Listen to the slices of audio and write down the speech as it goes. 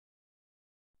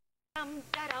Dum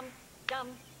da dum dum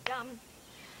dum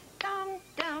dum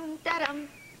dum da dum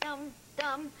dum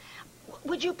dum.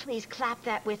 Would you please clap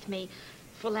that with me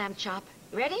for Lamb Chop?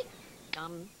 Ready?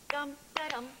 Dum dum da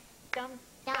dum dum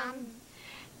dum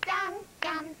dum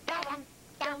dum da dum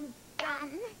dum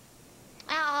dum.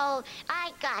 Oh,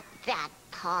 I got that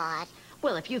part.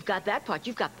 Well, if you've got that part,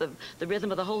 you've got the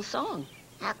rhythm of the whole song.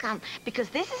 How come? Because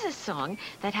this is a song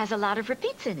that has a lot of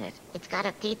repeats in it. It's got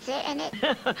a pizza in it?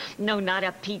 No, not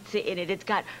a pizza in it. It's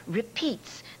got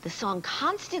repeats. The song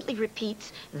constantly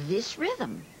repeats this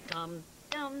rhythm. Dum,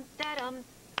 dum, da dum,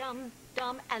 dum,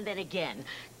 dum, and then again.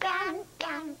 Dum,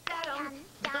 dum, da dum,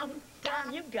 dum,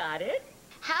 dum. You got it.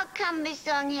 How come the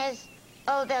song has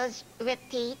all those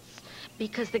repeats?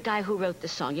 Because the guy who wrote the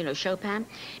song, you know, Chopin,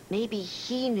 maybe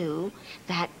he knew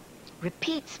that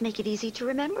repeats make it easy to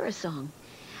remember a song.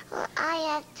 Well, I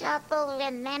have trouble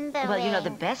remembering. Well, you know, the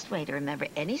best way to remember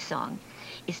any song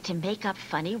is to make up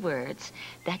funny words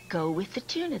that go with the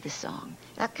tune of the song.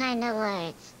 What kind of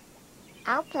words?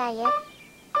 I'll play it.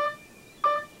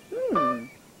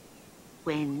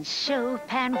 When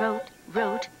Chopin wrote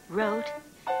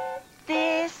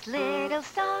this little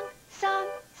song,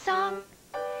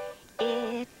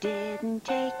 it didn't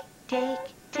take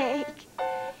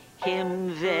him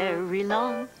very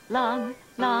long.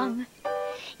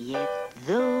 Yet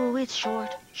though it's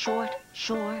short,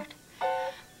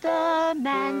 the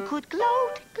man could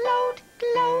gloat.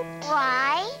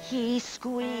 Why? He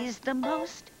squeezed the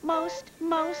most. Oh,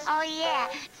 yeah.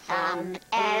 From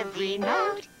every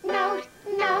note.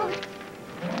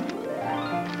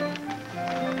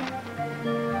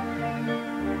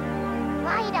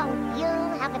 Why don't you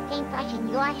have a paintbrush in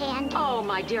your hand? Oh,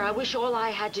 my dear, I wish all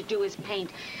I had to do is paint.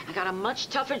 I got a much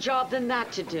tougher job than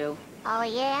that to do. Oh,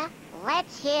 yeah?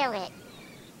 Let's hear it.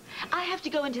 I have to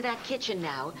go into that kitchen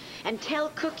now and tell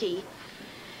Cookie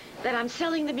that I'm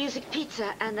selling the music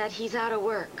pizza and that he's out of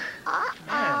work. Uh-oh.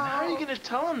 Man, how are you going to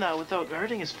tell him that without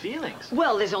hurting his feelings?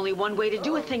 Well, there's only one way to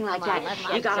do a thing like that. let's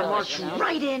You gotta do it, march you know?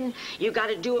 right in. You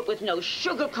gotta do it with no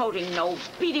sugarcoating, no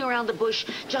beating around the bush.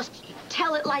 Just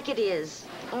tell it like it is.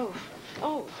 Oh.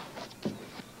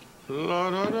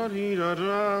 La da da dee da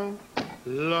da,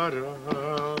 la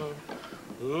da.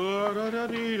 La da da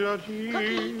dee da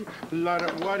dee. La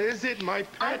da. What is it, my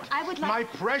pet? I would like... My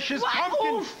precious What?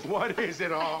 pumpkin. Oof. What is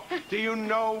it all? Do you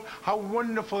know how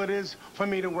wonderful it is for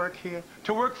me to work here?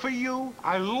 To work for you?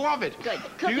 I love it. Good.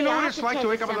 Do you Cookie, know I what have it's to like tell to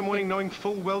you wake up in the something. morning knowing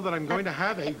full well that I'm going to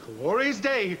have a glorious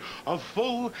day of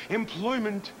full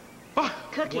employment? Ah,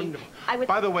 Cookie, wonderful. I would...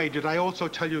 By the way, did I also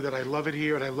tell you that I love it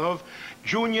here and I love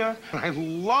Junior? And I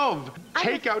love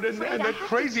takeout and afraid I that have to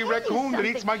crazy tell you raccoon that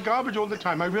eats something. my garbage all the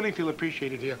time. I really feel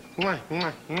appreciated here. Mwah,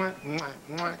 mwah, mwah, mwah,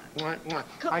 mwah, mwah, mwah. I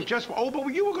Cookie. just, oh, but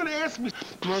you were going to ask me.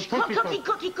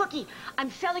 Cookie. I'm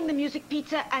selling the music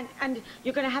pizza and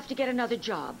you're gonna have to get another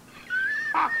job.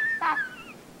 That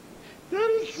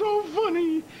is so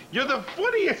funny. You're the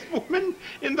funniest woman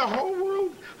in the whole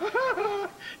world.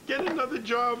 Get another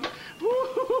job.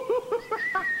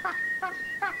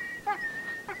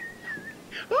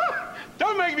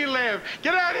 Don't make me laugh.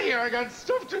 Get out of here. I got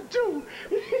stuff to do.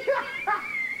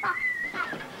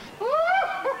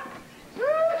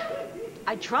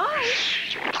 I tried.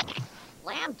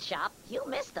 Lamb Chop, you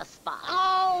missed a spot.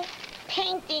 Oh,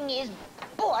 painting is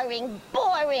boring.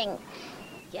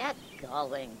 Get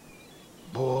going.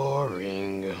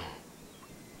 Boring. You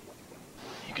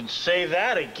can say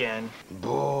that again.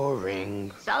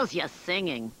 Boring. So's you're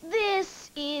singing.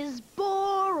 This is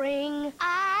boring.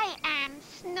 I am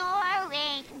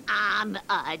snoring. I'm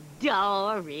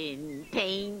adoring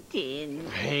painting.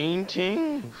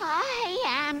 Painting? I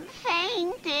am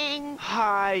fainting.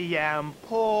 I am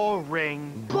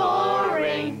pouring.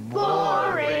 Boring.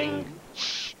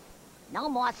 Shh. No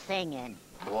more singing.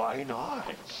 Why not?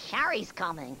 Shari's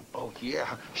coming. Oh,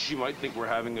 yeah. She might think we're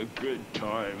having a good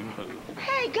time.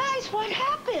 Hey, guys, what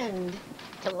happened?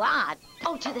 To what?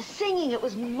 Oh, to the singing. It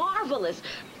was marvelous.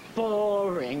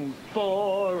 Boring.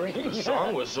 The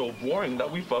song was so boring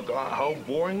that we forgot how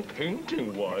boring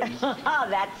painting was.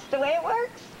 That's the way it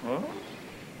works. Huh?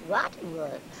 What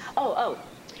works? Oh.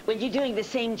 When you're doing the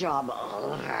same job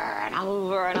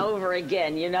over and over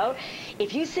again, you know?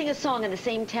 If you sing a song in the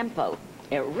same tempo,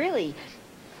 it really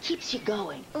keeps you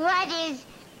going. What is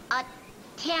a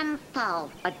tempo?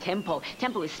 A tempo.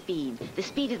 Tempo is speed. The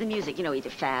speed of the music, you know,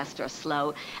 either fast or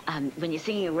slow. When you're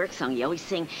singing a work song, you always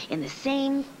sing in the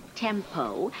same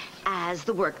tempo as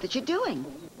the work that you're doing.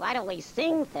 Why don't we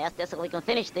sing faster so we can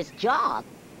finish this job?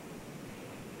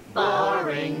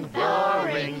 Boring,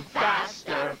 boring,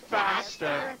 faster,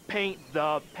 faster. Paint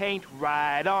the paint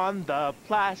right on the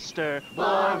plaster.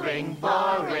 Boring,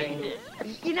 boring.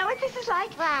 You know what this is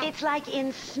like? What? It's like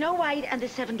in Snow White and the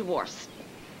Seven Dwarfs.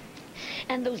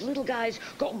 And those little guys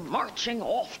go marching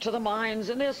off to the mines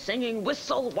and they're singing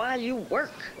Whistle While You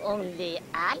Work. Only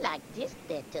I like this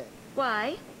better,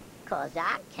 Why? 'cause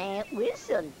I can't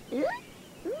whistle.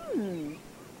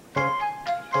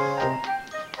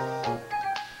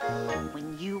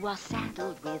 When you are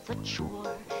saddled with a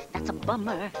chore, that's a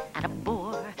bummer and a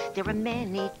bore. There are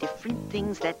many different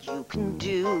things that you can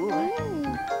do.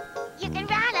 You can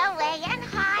run away and Or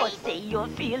hide. say you're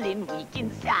feeling weak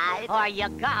inside, or you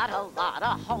got a lot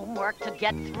of homework to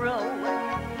get through.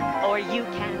 Or you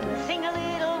can sing a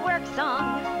little work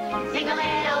song. Sing a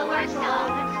little work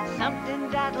song. Something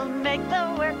that'll make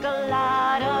the work a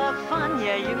lot of fun.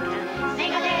 Yeah, you can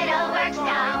Sing a little work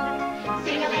song.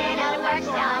 Sing a little work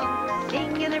song.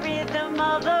 sing in the rhythm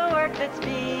of the work that's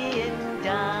being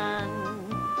done.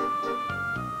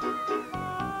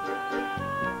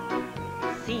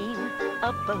 Seen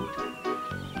a boat,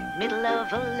 middle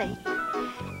of a lake.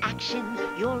 Action,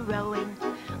 you're rowing,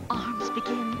 arms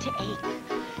begin to ache.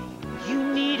 You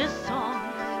need a song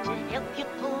to help you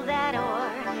pull that oar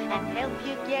and help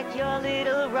you get your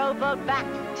little rowboat back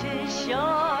to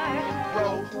shore.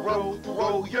 Row, row,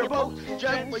 row your boat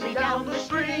gently down the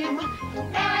stream.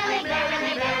 Merrily,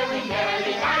 merrily, merrily,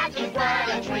 merrily, life is but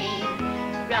a dream.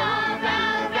 Row,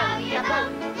 row, row your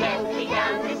boat gently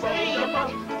down the stream.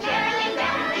 Merrily,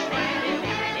 merrily, merrily,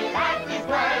 merrily, life is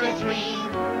but a dream.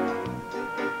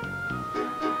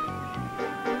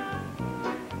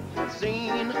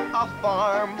 Seen a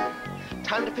farm,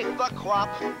 time to pick the crop.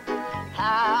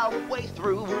 Halfway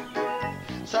through,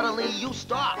 suddenly you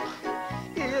stop.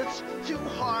 It's too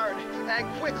hard, and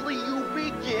quickly you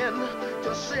begin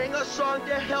to sing a song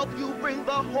to help you bring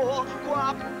the whole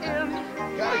crop in.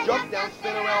 Gotta jump down,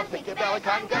 spin around, pick your belly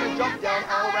cotton. Gotta jump down,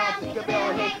 all around, pick your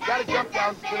belly hay. Gotta jump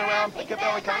down, spin around, pick your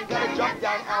belly cotton. Gotta jump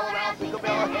down, all around, pick your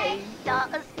belly hay. Saw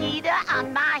a skeeter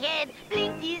on my head,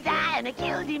 blinked his eye and I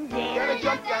killed him dead. Gotta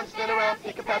jump down, spin around,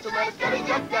 pick a patch of lettuce. Gotta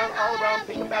jump down, all around,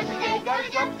 pick a patch of hay. Gotta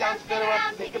jump down, spin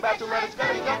around, pick a patch of lettuce.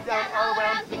 Gotta jump down, all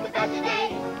around, pick a patch of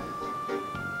hay.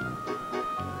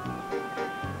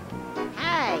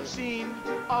 Hey, Seen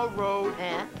a road,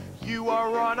 huh? you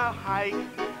are on a hike,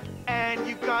 and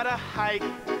you gotta hike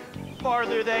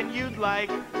farther than you'd like.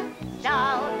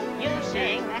 So you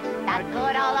sing that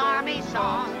good old army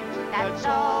song that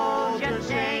soldiers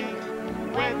sing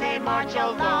when they march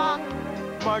along.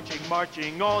 Marching,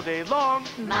 marching all day long,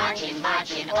 Marching,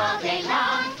 marching all day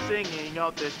long. singing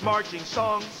out this marching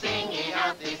song. Singing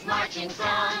out this marching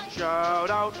song. Shout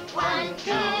out, 1,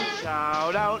 2,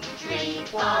 shout out, 3,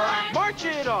 4. march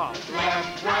it off.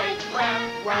 Left, right,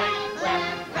 left, right,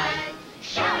 left, right.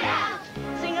 Shout out.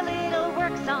 Sing a little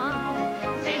work song,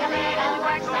 Sing a little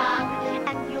work song.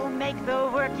 and you'll make the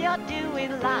work you're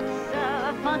doing lots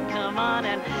of fun. Come on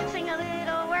and sing a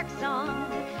little work song.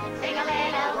 Sing a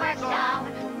little work song.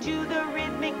 To the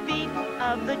rhythmic beat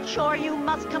of the chore you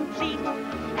must complete.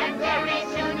 And very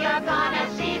soon you're gonna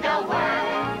see the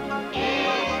work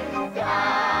is done.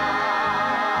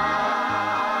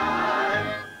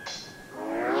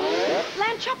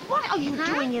 Lamb Chop, what are you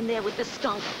doing in there with the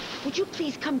skunk? Would you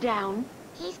please come down?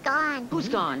 He's gone. Who's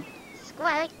gone?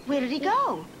 Squirt, Where did he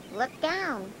go? look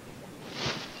down.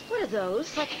 What are those?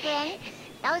 Footprints.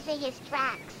 Those are his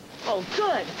tracks. Oh,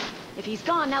 good. If he's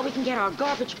gone, now we can get our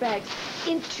garbage bags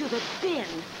into the bin.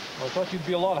 I thought you'd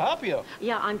be a lot happier.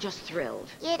 Yeah, I'm just thrilled.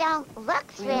 You don't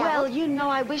look thrilled. Well, you know,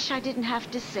 I wish I didn't have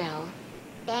to sell.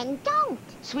 Then don't.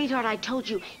 Sweetheart, I told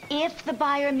you, if the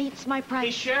buyer meets my Hey,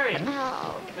 price... Sherry,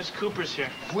 Oh. Miss Cooper's here.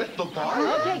 With the bar?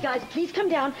 Okay, guys, please come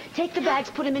down. Take the bags,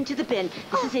 put them into the bin.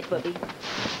 This is it, Bubby.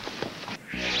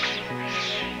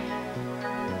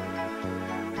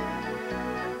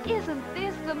 Isn't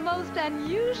this the most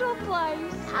unusual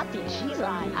place? I think she's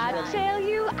on. I tell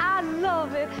you, I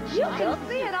love it. You can does.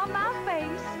 see it on my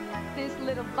face. This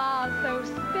little bar's so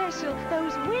special.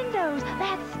 Those windows,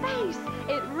 that space.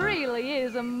 It really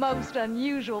is a most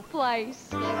unusual place.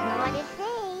 There's more to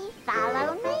see.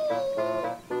 Follow me.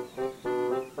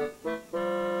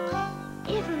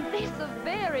 Isn't this a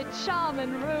very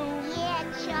charming room? Yeah,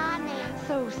 charming.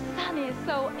 So sunny,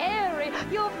 so airy.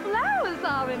 Your flowers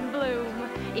are in bloom.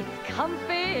 It's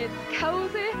comfy, it's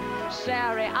cozy.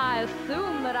 Shari, I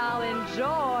assume that I'll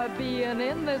enjoy being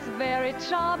in this very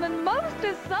charming, most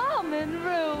disarming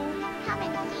room. Come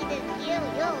and see the view.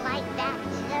 You'll like that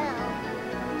too.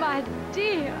 My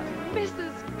dear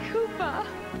Mrs. Cooper,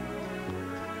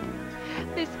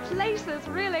 This place is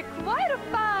really quite a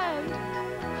find.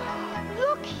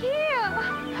 Look here,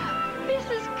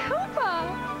 Mrs.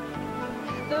 Cooper.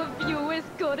 The view is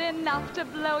good enough to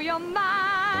blow your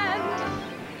mind.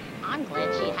 I'm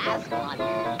glad she has one.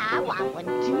 I want one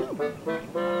too.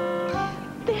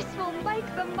 This will make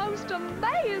the most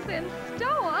amazing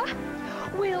store.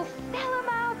 We'll sell 'em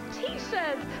out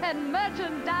t-shirts and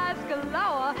merchandise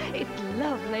galore. It's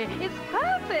lovely, it's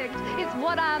perfect, it's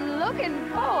what I'm looking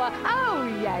for. Oh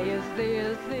yes,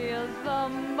 this is the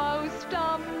most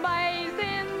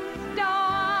amazing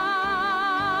store.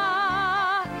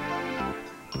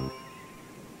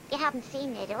 You haven't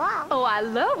seen it all. Oh, I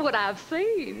love what I've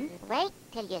seen. Wait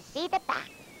till you see the back.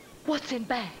 What's in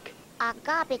back? A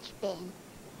garbage bin.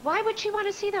 Why would she want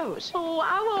to see those? Oh,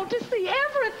 I want to see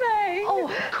everything. Oh,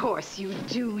 of course you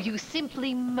do. You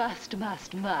simply must.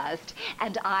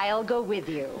 And I'll go with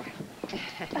you.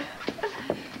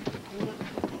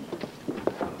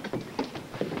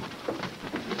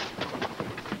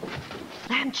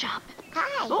 Lamb Chop.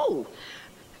 Hi. Oh,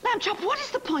 Lamb Chop, what is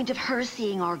the point of her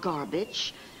seeing our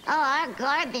garbage? Oh, our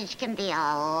garbage can be a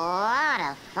lot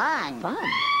of fun. Fun?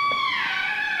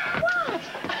 What?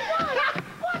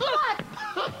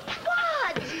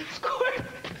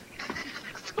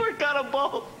 Squirt got a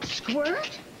ball.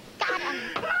 Squirt? Got him.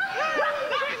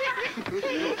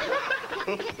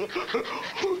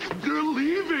 They're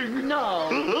leaving. No.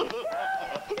 They're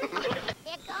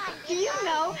gone. Do you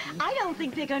know, I don't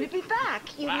think they're going to be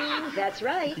back. You mean? That's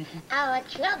right. Our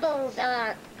troubles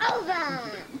are over.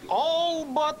 All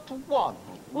but one.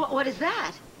 What is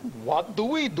that? What do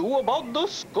we do about the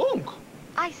skunk?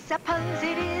 I suppose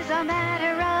it is a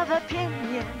matter of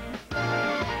opinion.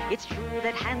 It's true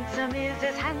that handsome is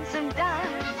as handsome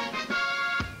does.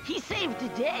 He saved the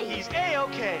day. He's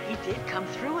A-okay. He did come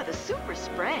through with a super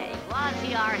spray. Was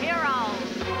he our hero?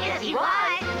 Yes, he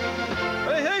was.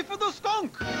 Hey, for the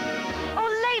skunk!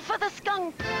 Olay for the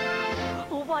skunk.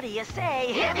 What do you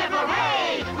say? Hip, hip,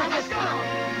 hooray for the skunk.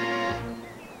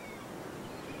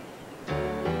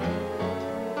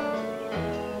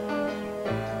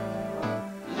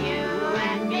 You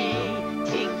and me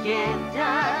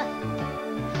together.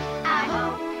 I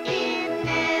hope it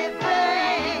never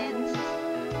ends.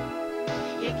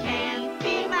 You can't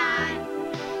be mine,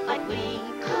 but we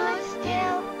could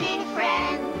still be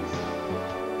friends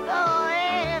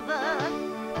forever.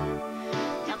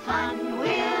 The fun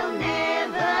will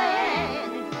never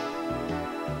end.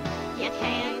 You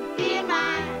can't be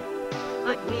mine,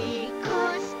 but we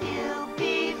could still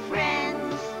be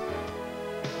friends.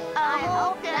 I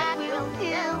hope that we'll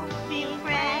still be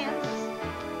friends.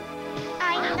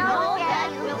 I know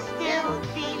that we'll still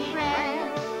be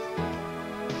friends.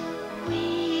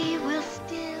 We will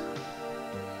still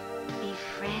be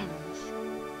friends.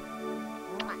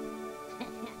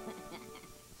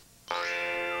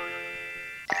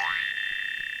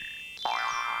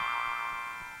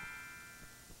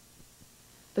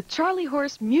 The Charlie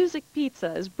Horse Music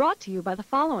Pizza is brought to you by the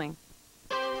following.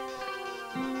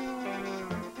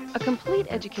 A complete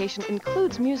education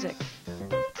includes music,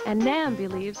 and Nam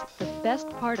believes the best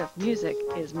part of music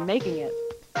is making it.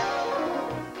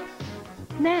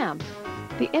 Nam,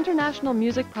 the International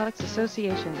Music Products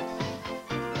Association,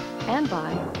 and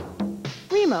by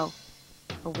Remo,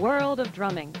 a world of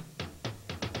drumming.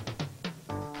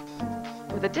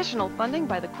 With additional funding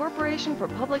by the Corporation for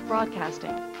Public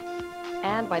Broadcasting,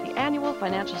 and by the annual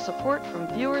financial support from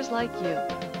viewers like you.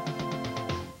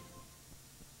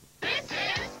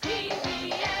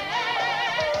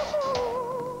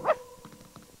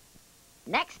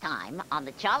 Next time on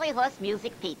the Charlie Horse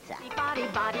Music Pizza. Body,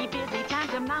 busy,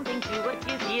 tantamounting to a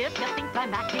dizzy. If you think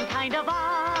I'm acting kind of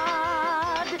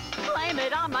odd, blame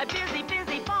it on my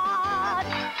busy bod.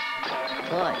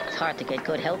 Boy, it's hard to get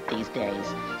good help these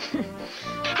days.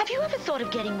 Have you ever thought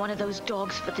of getting one of those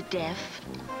dogs for the deaf?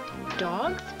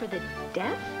 Dogs for the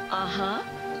deaf? Uh-huh.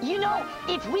 You know,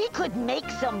 if we could make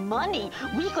some money,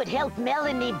 we could help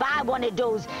Melanie buy one of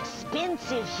those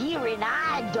expensive hearing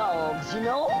eye dogs, you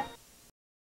know?